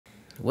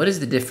What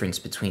is the difference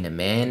between a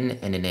man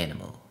and an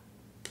animal?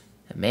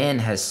 A man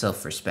has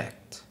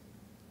self-respect.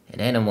 An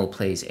animal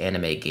plays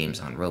anime games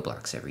on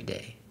Roblox every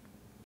day.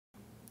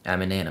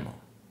 I'm an animal.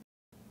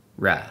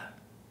 Ra.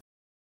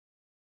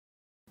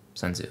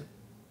 Sun Tzu.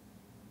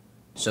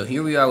 So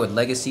here we are with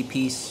Legacy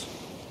Piece.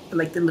 I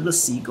like the little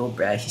seagull,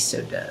 bruh. He's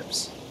so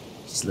dubs.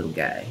 Just a little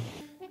guy.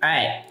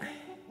 Alright.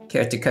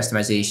 Character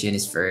customization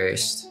is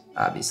first,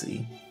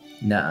 obviously.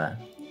 Nuh-uh.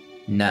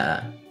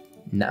 Nuh-uh.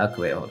 Nuh-uh.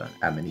 Okay, wait, hold on.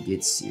 I'm gonna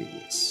get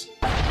serious.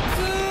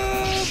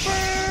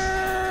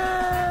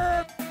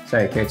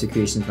 Sorry, character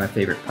creation is my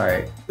favorite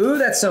part. Ooh,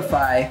 that's so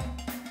fly.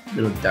 A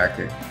little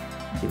darker.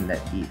 Give him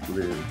that deep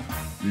blue.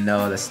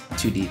 No, that's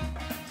too deep.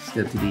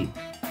 Still too deep.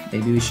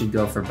 Maybe we should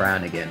go for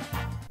brown again.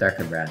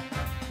 Darker brown.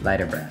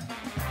 Lighter brown.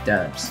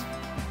 Dubs.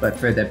 But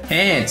for the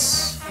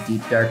pants,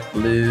 deep dark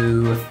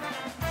blue.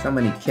 So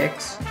many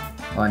kicks.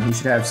 Oh, and he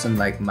should have some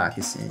like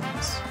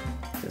moccasins.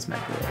 That's my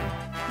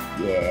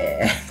boy.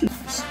 Yeah.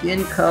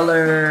 Skin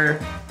color.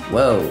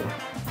 Whoa.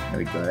 There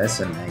we go. That's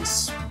a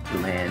nice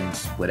bland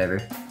whatever.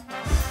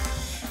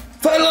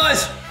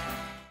 Finalize!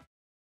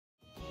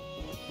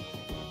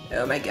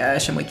 Oh my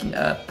gosh, I'm waking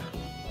up.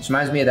 This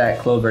reminds me of that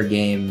Clover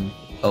game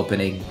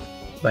opening,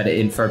 but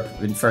in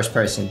first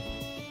person.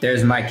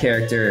 There's my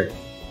character,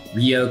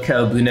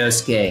 Ryoko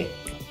Bunosuke.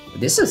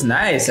 This is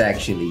nice,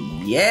 actually.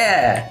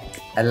 Yeah!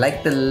 I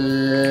like the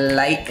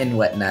light and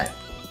whatnot.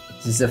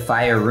 This is a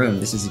fire room.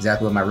 This is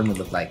exactly what my room would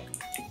look like.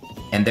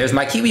 And there's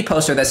my Kiwi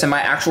poster that's in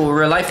my actual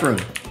real life room.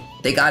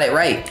 They got it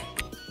right.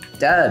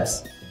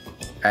 Dubs.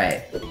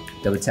 Alright.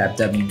 Double tap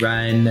W,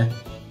 run.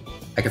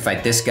 I can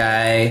fight this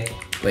guy.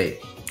 Wait.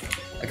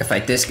 I can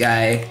fight this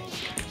guy.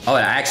 Oh, I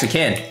actually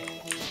can.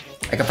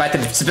 I can fight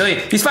the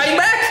civilian. He's fighting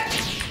back!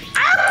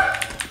 Ah!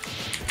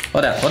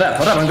 Hold up, hold up,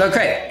 hold up. I'm going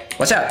crazy.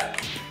 Watch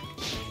out.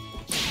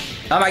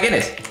 Oh my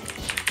goodness.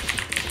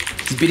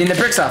 He's beating the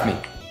bricks off me.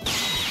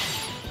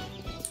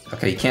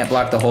 Okay, you can't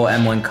block the whole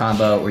M1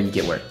 combo or you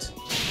get worked.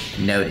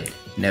 Noted.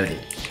 Noted.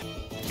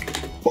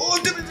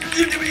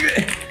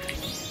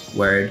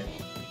 Word.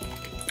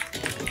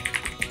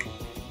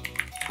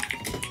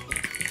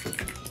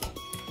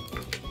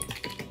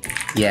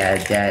 Yeah,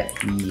 that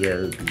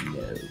Ryoko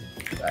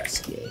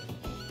Bunosuke.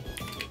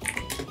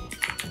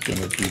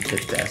 Gonna be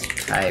the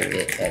best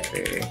pirate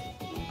ever.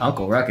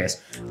 Uncle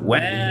Ruckus.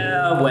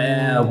 Well,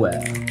 well,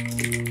 well.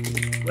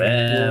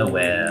 Well,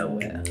 well,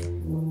 well.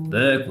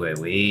 Look what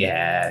we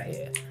have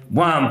here.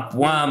 Womp,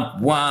 womp,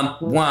 womp,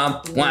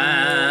 womp,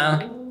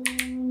 womp.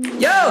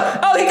 Yo!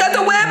 Oh, he got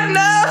the whip!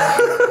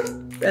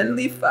 No!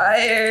 Friendly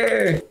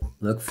fire.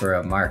 Look for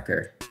a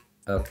marker.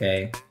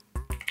 Okay.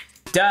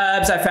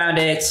 Dubs, I found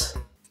it.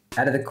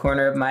 Out of the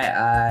corner of my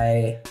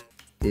eye.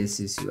 This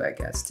is who I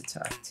got to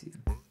talk to.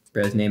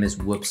 Bro's name is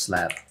Whoop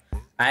Slap.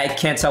 I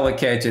can't tell what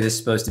character this is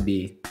supposed to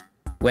be.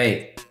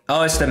 Wait.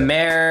 Oh, it's the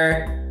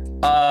mayor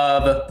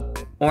of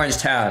Orange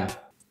Town.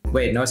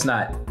 Wait, no, it's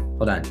not.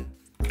 Hold on.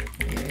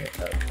 Mayor of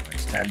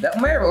Orange Town.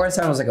 That mayor of Orange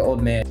Town was like an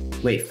old man.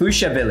 Wait,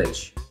 Fuchsia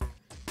Village.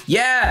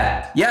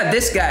 Yeah, yeah,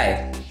 this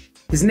guy.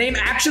 His name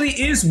actually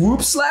is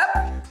Whoop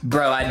Slap?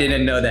 Bro, I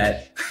didn't know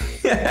that.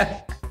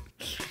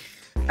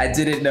 I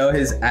didn't know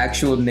his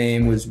actual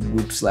name was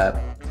Whoop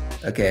Slap.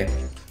 Okay,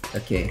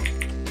 okay.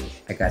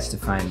 I got to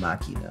find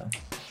Maki though.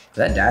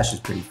 That dash is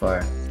pretty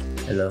far.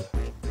 Hello.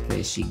 Okay,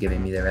 is she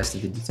giving me the rest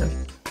of the detail?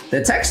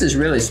 The text is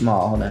really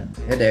small. Hold on.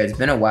 Hey there, it's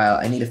been a while.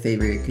 I need a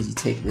favor. Could you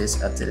take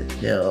this up to the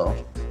hill?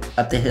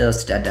 Up the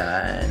hills to the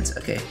dance.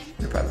 Okay,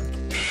 no problem.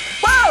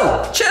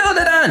 Whoa! Chill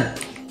the done!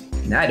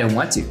 No, I don't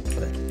want to.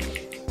 Hold on.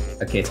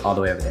 Okay, it's all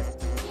the way over there.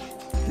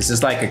 This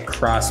is like a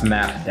cross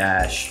map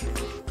dash.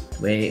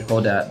 Wait,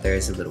 hold up,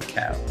 there's a little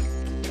cow.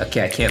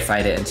 Okay, I can't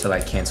fight it until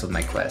I canceled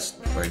my quest,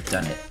 or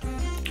done it.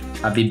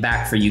 I'll be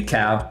back for you,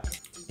 cow.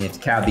 And if the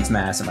cow beats my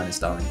ass, I'm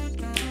uninstalling.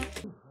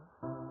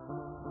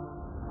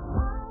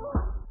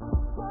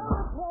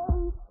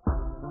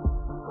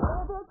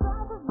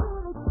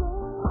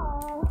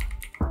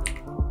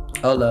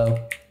 Hello.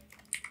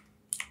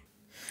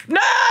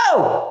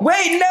 No!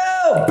 Wait,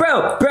 no!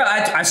 Bro,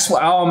 I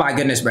swear, oh my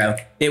goodness, bro.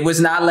 It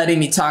was not letting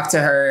me talk to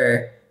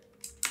her.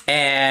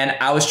 And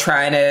I was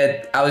trying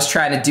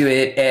to do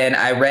it, and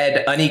I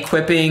read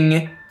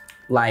unequipping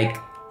like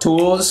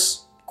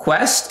tools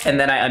quest, and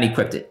then I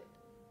unequipped it.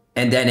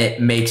 And then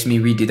it makes me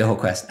redo the whole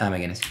quest. Oh my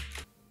goodness.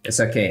 It's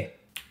okay.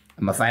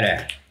 I'm a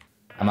fighter.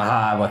 I'm a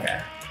hard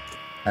worker.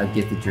 I'll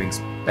get the drinks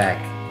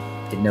back.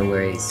 No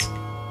worries.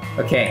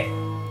 Okay.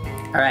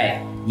 All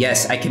right.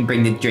 Yes, I can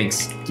bring the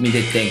drinks. Give me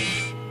the thing.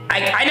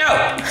 I know!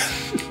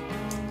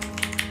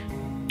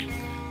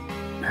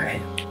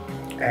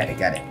 All right, I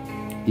got it.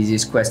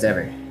 Easiest quest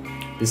ever.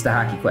 This is the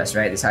hockey quest,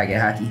 right? This is how I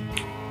get hockey.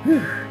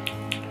 Whew.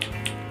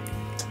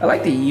 I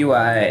like the UI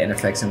and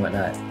effects and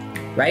whatnot,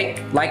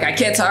 right? Like, I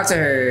can't talk to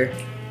her.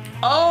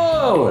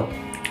 Oh!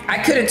 I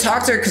couldn't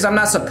talk to her because I'm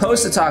not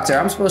supposed to talk to her.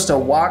 I'm supposed to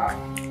walk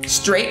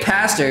straight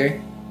past her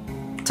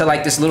to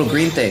like this little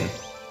green thing.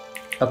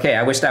 Okay,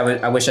 I wish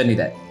I knew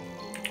that.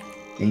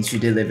 Thanks for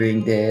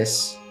delivering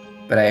this,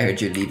 but I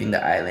heard you're leaving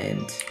the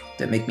island.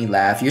 Don't make me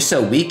laugh. You're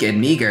so weak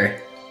and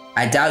meager.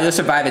 I doubt you'll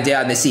survive a day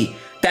on the sea.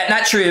 That's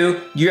not true.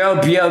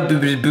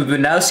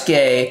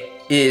 Bubunosuke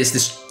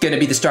is gonna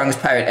be the strongest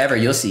pirate ever.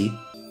 You'll see.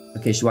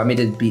 Okay, she want me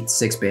to beat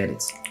 6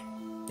 bandits.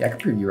 Yeah, I can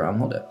prove you wrong.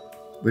 Hold up.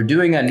 We're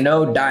doing a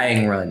no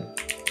dying run.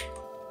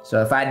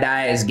 So if I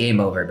die, it's game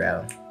over,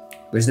 bro.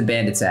 Where's the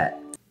bandits at?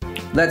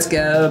 Let's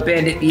go,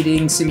 bandit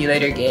eating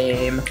simulator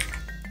game.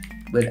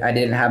 But I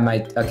didn't have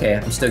my, okay,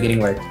 I'm still getting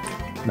work.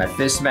 My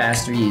fist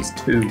mastery is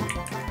 2.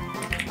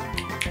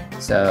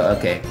 So,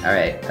 okay, all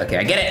right, okay,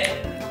 I get it.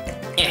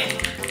 Yeah.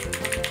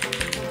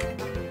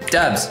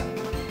 Dubs.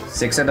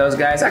 6 of those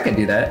guys, I can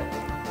do that.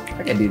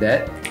 I can do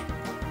that.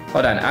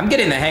 Hold on, I'm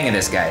getting the hang of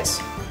this, guys.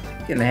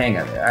 Getting the hang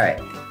of it, all right.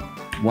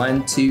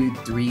 1, 2,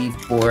 3,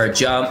 4,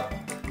 jump,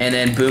 and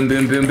then boom,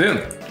 boom, boom, boom.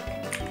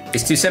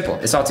 It's too simple,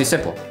 it's all too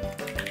simple.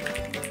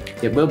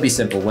 It will be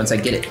simple once I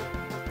get it.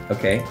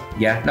 Okay,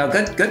 yeah, no,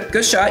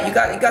 good shot. You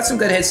got some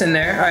good hits in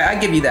there. All right, I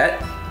give you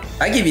that.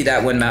 I give you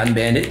that one, Mountain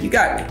Bandit. You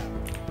got me.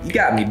 You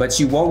got me, but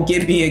you won't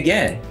get me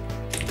again.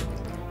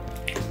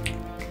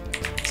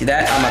 See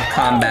that? I'm a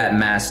combat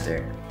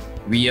master.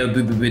 Ryo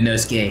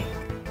Bubunosuke.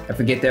 I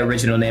forget the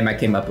original name I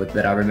came up with,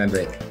 but I'll remember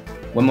it.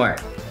 One more.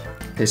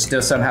 They're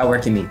still somehow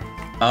working me.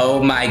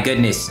 Oh my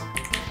goodness.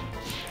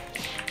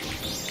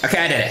 Okay,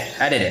 I did it.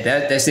 I did it.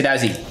 That was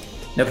easy.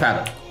 No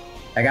problem.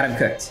 I got him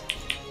cooked.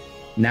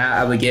 Now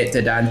I would get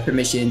to Don's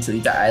permission to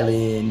leave the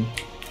island,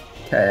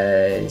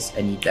 cause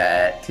I need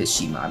that, cause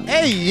she mommy.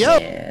 Hey yo!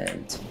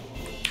 And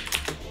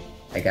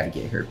I gotta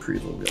get her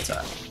approval real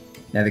time.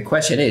 Now the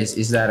question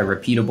is that a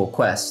repeatable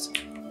quest?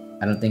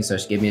 I don't think so.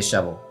 She gave me a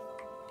shovel.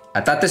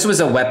 I thought this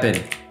was a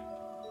weapon.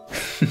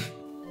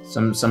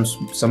 some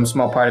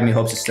small part of me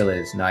hopes it still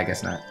is. No, I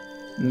guess not.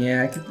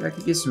 Yeah, I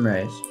could get some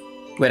rice.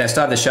 Wait, I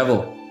still have the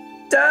shovel.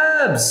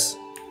 Dubs!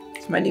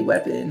 It's my new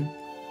weapon.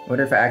 I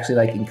wonder if I actually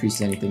like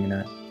increased anything or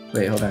not.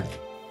 Wait, hold on.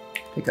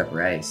 Pick up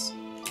rice.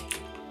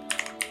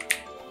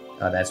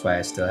 Oh, that's why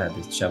I still have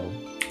this shovel.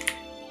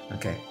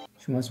 Okay.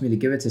 She wants me to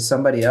give it to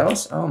somebody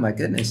else? Oh my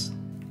goodness.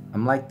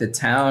 I'm like the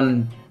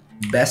town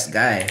best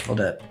guy.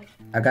 Hold up.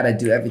 I gotta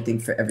do everything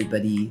for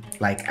everybody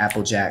like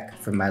Applejack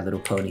from My Little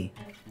Pony.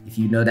 If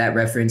you know that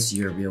reference,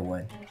 you're a real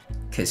one.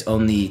 Cause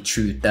only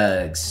true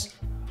thugs.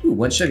 Ooh,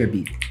 1 sugar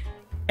beet.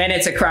 And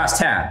it's across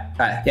town.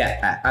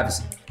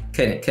 Obviously.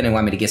 Couldn't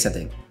want me to get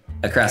something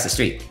across the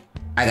street.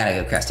 I gotta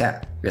go across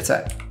town. Real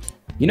talk.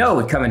 You know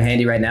what would come in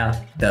handy right now?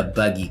 The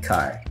buggy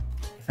car.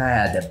 If I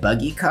had the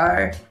buggy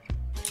car,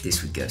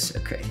 this would go so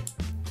great.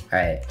 All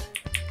right.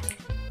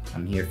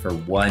 I'm here for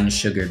 1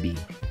 sugar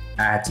beet.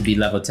 I have to be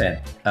level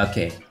 10.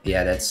 Okay,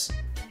 yeah, that's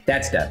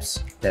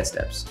depths. That's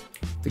depths.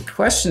 The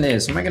question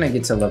is, am I gonna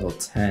get to level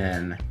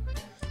 10?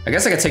 I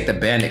guess I could take the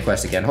bandit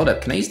quest again. Hold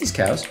up, can I use these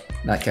cows?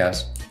 Not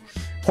cows.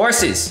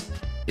 Horses!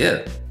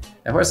 Ew.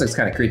 That horse looks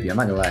kind of creepy, I'm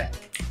not gonna lie.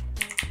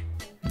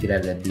 Get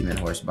out of that demon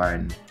horse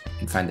barn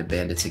and find the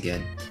bandits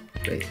again.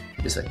 Wait,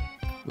 this way.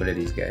 What are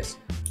these guys?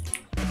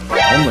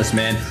 Homeless,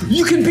 man.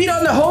 You can beat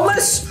on the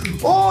homeless?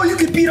 Oh, you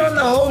can beat on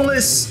the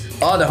homeless.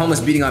 Oh, the homeless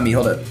beating on me.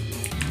 Hold up.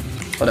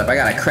 Hold up. I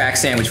got a crack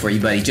sandwich for you,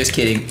 buddy. Just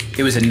kidding.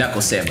 It was a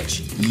knuckle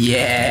sandwich.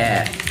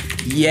 Yeah.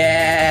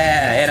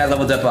 Yeah. And I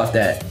leveled up off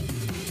that.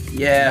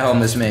 Yeah,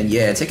 homeless man.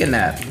 Yeah, take a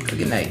nap.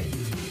 Good night.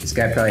 This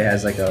guy probably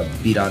has like a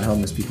beat on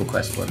homeless people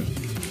quest for me.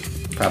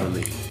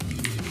 Probably.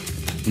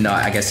 No,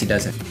 I guess he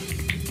doesn't.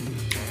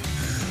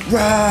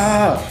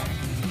 Rah!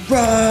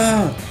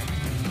 Rah!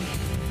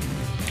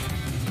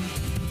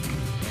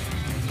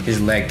 His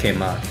leg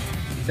came off.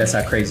 That's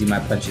how crazy my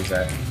punches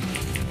are.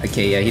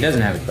 Okay, yeah, he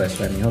doesn't have a quest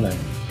for me. Hold on.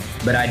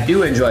 But I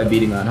do enjoy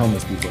beating on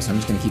homeless people, so I'm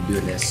just gonna keep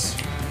doing this.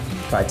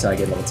 Probably till I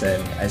get level 10.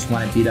 I just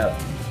want to beat up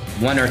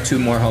 1 or 2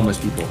 more homeless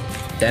people.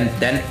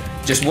 Then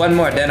just 1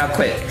 more, then I'll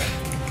quit.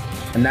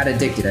 I'm not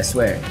addicted, I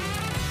swear.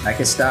 I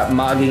can stop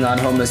mogging on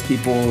homeless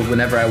people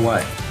whenever I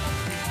want.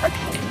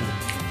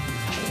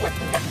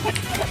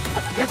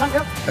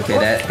 Okay,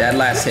 that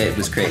last hit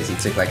was crazy. It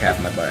took like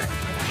half my bar.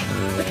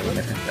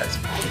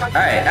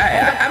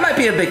 Alright, I might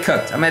be a bit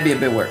cooked. I might be a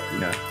bit worked, you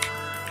know.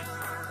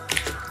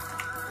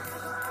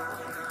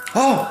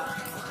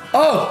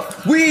 Oh!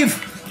 Weave!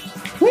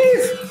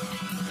 Weave!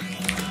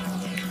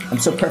 I'm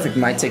so perfect,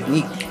 my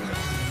technique.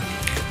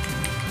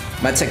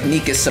 My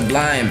technique is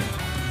sublime.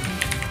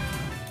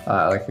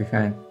 I like your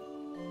kind.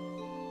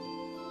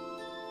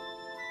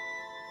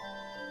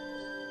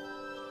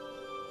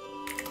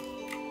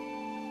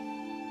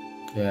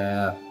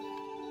 Yeah.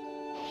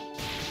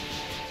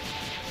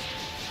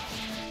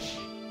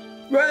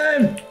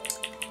 Run!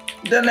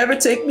 They'll never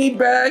take me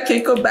back.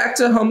 Can't go back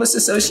to homeless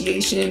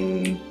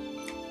association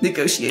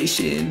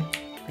negotiation.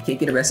 I can't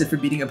get arrested for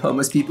beating up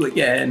homeless people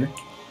again.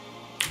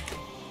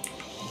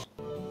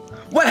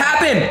 What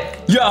happened?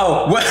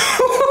 Yo, what?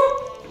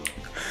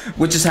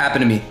 What just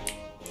happened to me?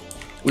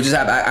 What just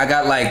happened? I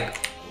got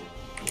like,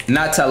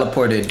 not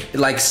teleported. It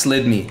like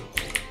slid me.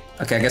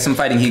 Okay, I guess I'm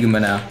fighting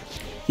Higuma now.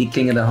 He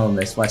king of the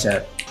homeless, watch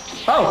out.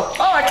 Oh,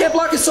 I can't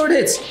block his sword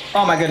hits.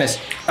 Oh my goodness.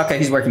 Okay,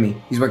 he's working me.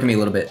 He's working me a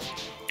little bit.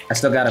 I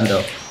still got him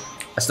though.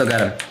 I still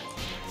got him.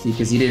 See,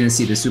 because he didn't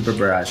see the super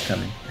barrage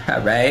coming.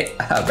 Alright,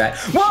 alright.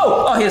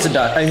 Whoa! Oh, he has a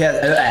dodge. He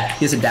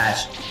has a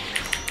dash.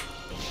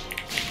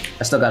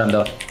 I still got him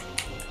though.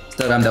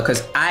 Still got him though,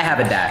 because I have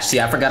a dash. See,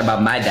 I forgot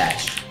about my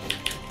dash.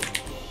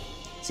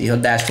 See, he'll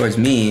dash towards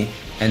me,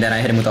 and then I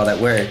hit him with all that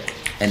work,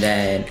 and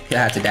then he'll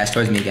have to dash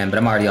towards me again, but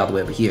I'm already all the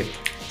way over here.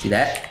 See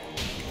that?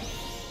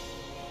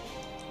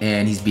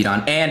 And he's beat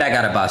on, and I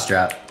got a boss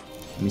drop.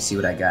 Let me see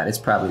what I got. It's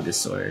probably the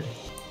sword.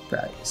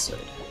 Probably the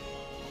sword.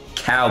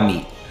 Cow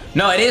meat.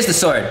 No, it is the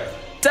sword.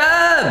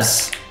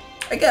 Dubs!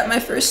 I got my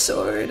first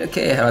sword.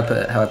 Okay, how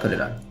I put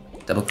it on?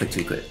 Double click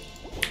to equip.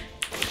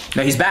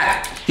 No, he's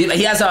back.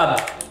 He has a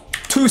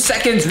 2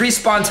 seconds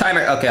respawn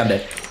timer. Okay, I'm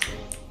dead.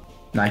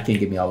 No, I can't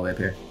get me all the way up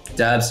here.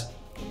 Dubs.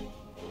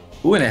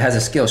 Ooh, and it has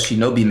a skill,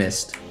 Shinobi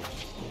Mist.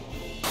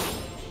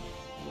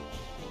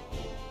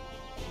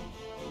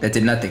 That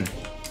did nothing.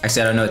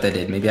 Actually, I don't know what that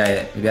did. Maybe I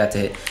have to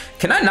hit.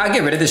 Can I not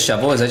get rid of this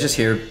shovel? Is that just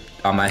here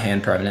on my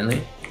hand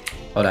permanently?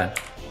 Hold on.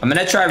 I'm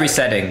gonna try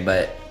resetting,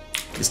 but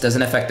this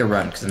doesn't affect the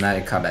run because I'm not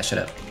in combat. Shut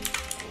up.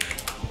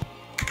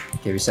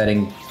 Okay,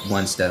 resetting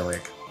once doesn't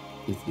work.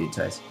 You have to do it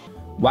twice.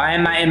 Why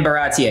am I in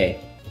Baratier?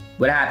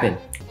 What happened?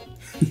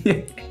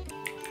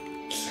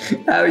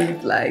 How are you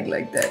flying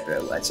like that,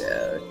 bro? Watch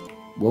out.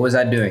 What was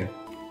I doing?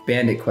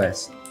 Bandit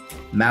quest.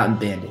 Mountain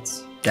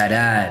bandits.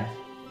 Da-da.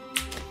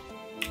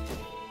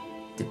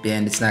 The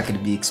bandit's not gonna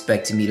be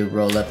expecting me to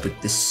roll up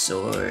with the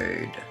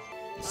sword.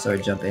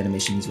 Sword jump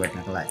animation is working,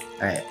 not gonna lie.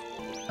 Alright.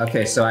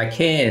 Okay, so I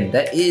can.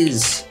 That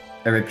is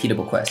a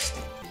repeatable quest.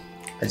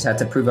 I just have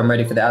to prove I'm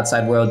ready for the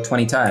outside world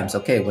 20 times.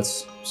 Okay,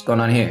 what's going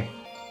on here?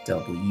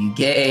 W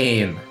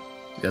game.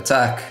 Real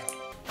talk.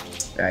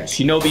 Alright,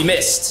 Shinobi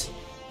missed.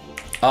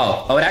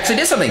 Oh, it actually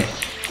did something.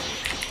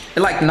 It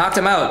like knocked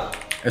him out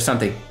or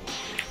something.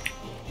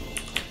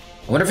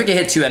 I wonder if it can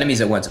hit 2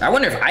 enemies at once. I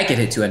wonder if I could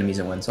hit 2 enemies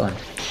at once. Hold on.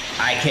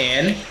 I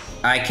can.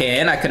 I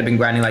could have been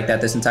grinding like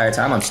that this entire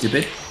time. I'm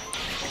stupid.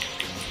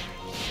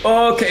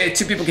 Okay,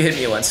 2 people can hit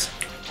me at once.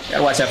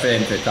 Gotta watch out for the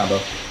infinite combo.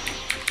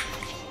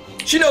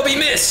 Shinobi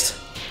missed!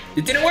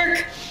 It didn't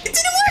work! It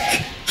didn't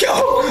work!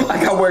 Yo!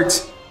 I got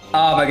worked.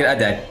 Oh my god, I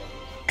died.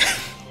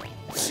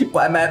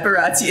 Why am I at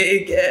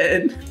Baratier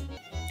again?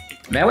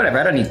 Man, whatever,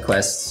 I don't need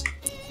quests.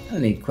 I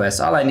don't need quests.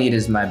 All I need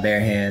is my bare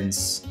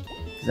hands.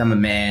 Because I'm a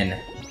man.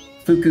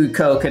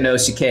 Fukuko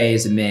Kanoshike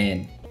is a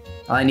man.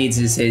 All I need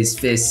is his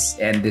fists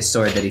and this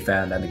sword that he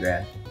found on the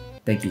ground.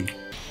 Thank you.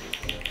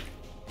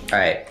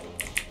 Alright.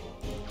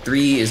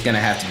 3 is gonna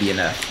have to be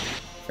enough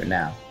for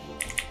now.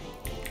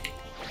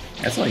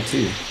 That's only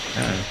 2.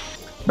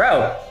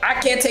 Bro, I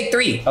can't take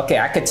 3. Okay,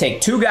 I could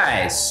take 2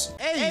 guys.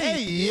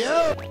 Hey,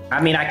 yo.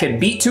 I mean, I could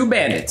beat 2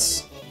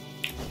 bandits.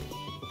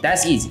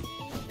 That's easy.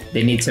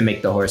 They need to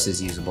make the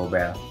horses usable,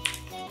 bro.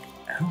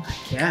 Oh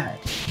my god.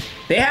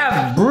 They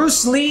have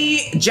Bruce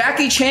Lee,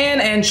 Jackie Chan,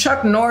 and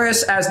Chuck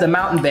Norris as the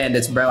mountain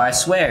bandits, bro, I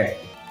swear.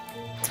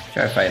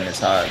 Try fighting this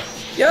hog.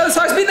 Yo, this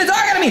hog's beating the dog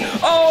out of me!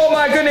 Oh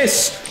my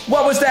goodness!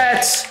 What was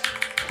that?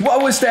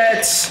 What was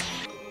that?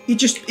 It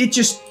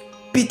just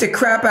beat the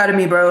crap out of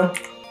me, bro.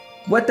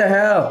 What the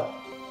hell?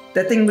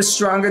 That thing was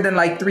stronger than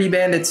like 3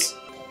 bandits.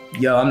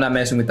 Yo, I'm not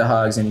messing with the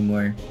hogs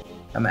anymore.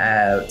 I'm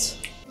out.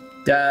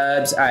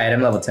 Dubs. Alright,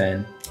 I'm level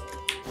 10.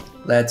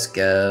 Let's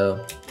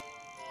go.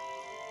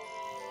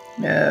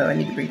 No, I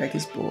need to bring back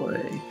his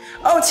boy.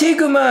 Oh, it's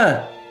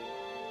Higuma!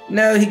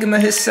 No, Higuma,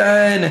 his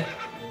son.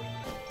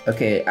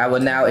 Okay, I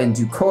will now in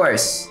due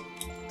course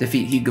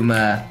defeat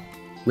Higuma,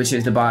 which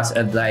is the boss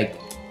of like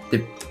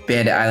the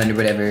Bandit Island or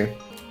whatever,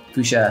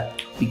 Fusha,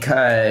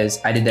 because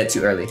I did that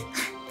too early.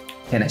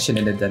 And I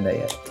shouldn't have done that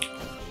yet.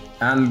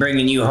 I'm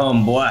bringing you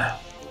home, boy.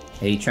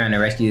 Hey, you trying to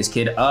rescue this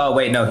kid? Oh,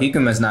 wait, no,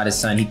 Higuma's not his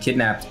son. He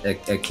kidnapped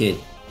a kid.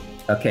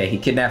 Okay, he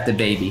kidnapped a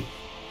baby.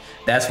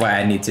 That's why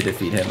I need to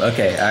defeat him.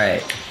 Okay,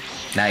 alright.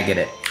 Now I get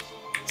it.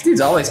 This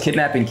dude's always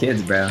kidnapping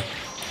kids, bro.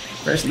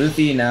 First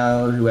Luffy,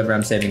 now whoever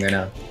I'm saving right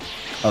now.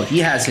 Oh, he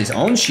has his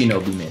own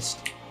Shinobi Mist.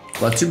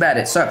 Well, too bad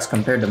it sucks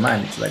compared to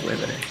mine, which is like way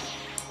better.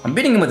 I'm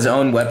beating him with his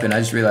own weapon, I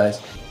just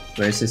realized.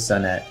 Where's his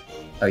son at?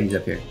 Oh, he's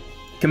up here.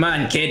 Come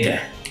on,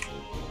 kid.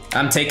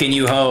 I'm taking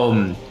you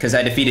home, because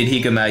I defeated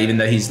Higuma, even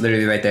though he's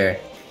literally right there.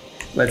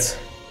 Let's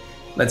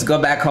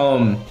go back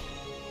home,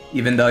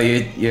 even though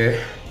you're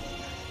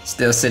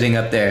still sitting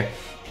up there.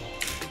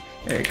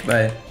 Alright, come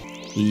on.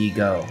 Here you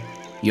go.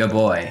 Your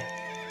boy.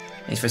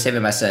 Thanks for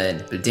saving my son,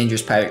 but a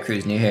dangerous pirate crew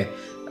is near here.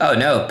 Oh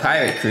no,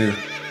 pirate crew.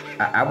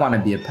 I want to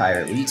be a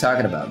pirate. What are you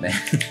talking about, man?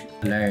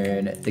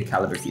 Learn the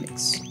Caliber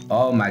Phoenix.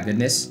 Oh my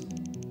goodness.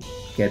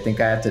 Okay, I think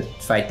I have to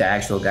fight the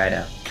actual guy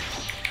now.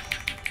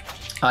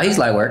 Oh, he's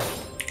light work.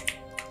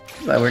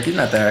 He's light work, he's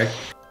not that hard.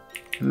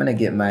 I'm gonna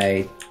get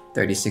my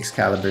 36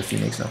 Caliber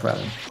Phoenix, no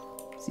problem.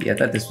 See, I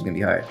thought this was gonna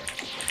be hard.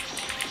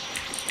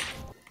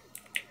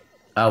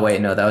 Oh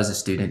wait, no, that was a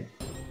student.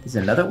 Is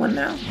there another one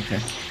now? Okay.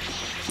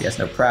 See, that's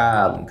no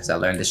problem, because I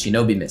learned the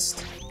Shinobi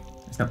Mist.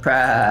 That's no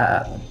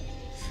problem.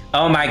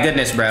 Oh my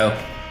goodness, bro.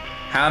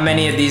 How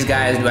many of these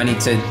guys do I need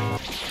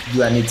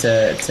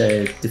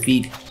to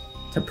defeat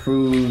to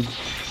prove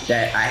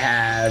that I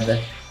have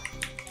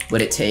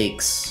what it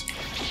takes?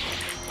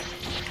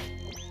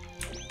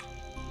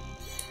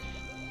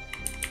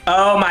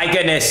 Oh my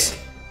goodness.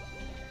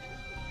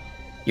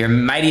 Your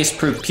mightiest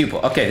pupil.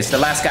 Okay, this is the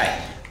last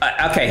guy.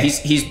 Okay,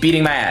 he's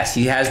beating my ass.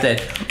 He has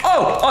the...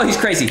 Oh, he's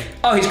crazy.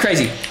 Oh, he's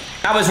crazy.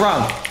 I was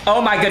wrong.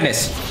 Oh my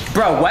goodness.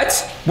 Bro, what?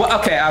 What?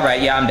 Okay, all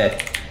right, yeah, I'm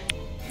dead.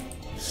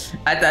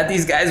 I thought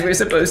these guys were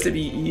supposed to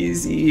be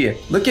easy.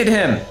 Look at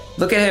him.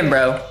 Look at him,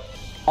 bro.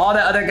 All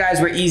the other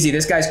guys were easy.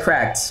 This guy's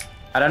cracked.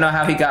 I don't know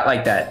how he got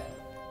like that.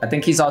 I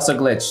think he's also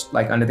glitched,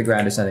 like under the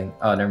ground or something.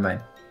 Oh, never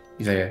mind.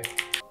 He's right here.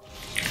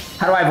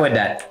 How do I avoid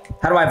that?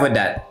 How do I avoid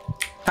that?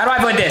 How do I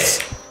avoid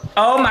this?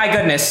 Oh my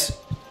goodness.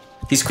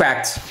 He's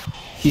cracked.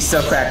 He's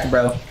so cracked,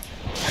 bro.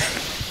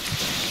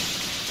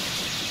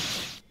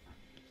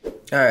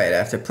 Alright,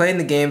 after playing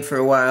the game for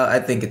a while, I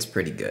think it's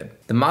pretty good.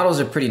 The models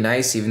are pretty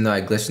nice, even though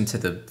I glitched into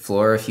the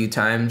floor a few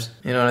times.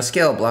 And on a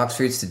scale of blocks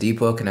fruits to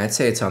deep oak, and I'd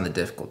say it's on the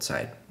difficult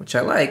side. Which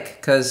I like,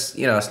 because,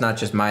 you know, it's not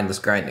just mindless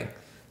grinding.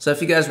 So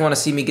if you guys want to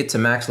see me get to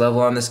max level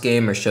on this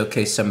game or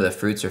showcase some of the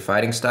fruits or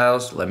fighting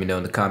styles, let me know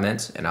in the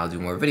comments, and I'll do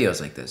more videos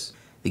like this.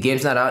 The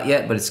game's not out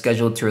yet, but it's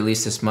scheduled to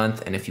release this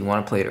month, and if you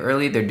want to play it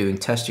early, they're doing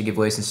tester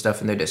giveaways and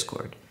stuff in their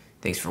Discord.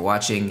 Thanks for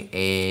watching,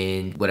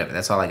 and whatever,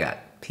 that's all I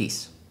got.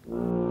 Peace.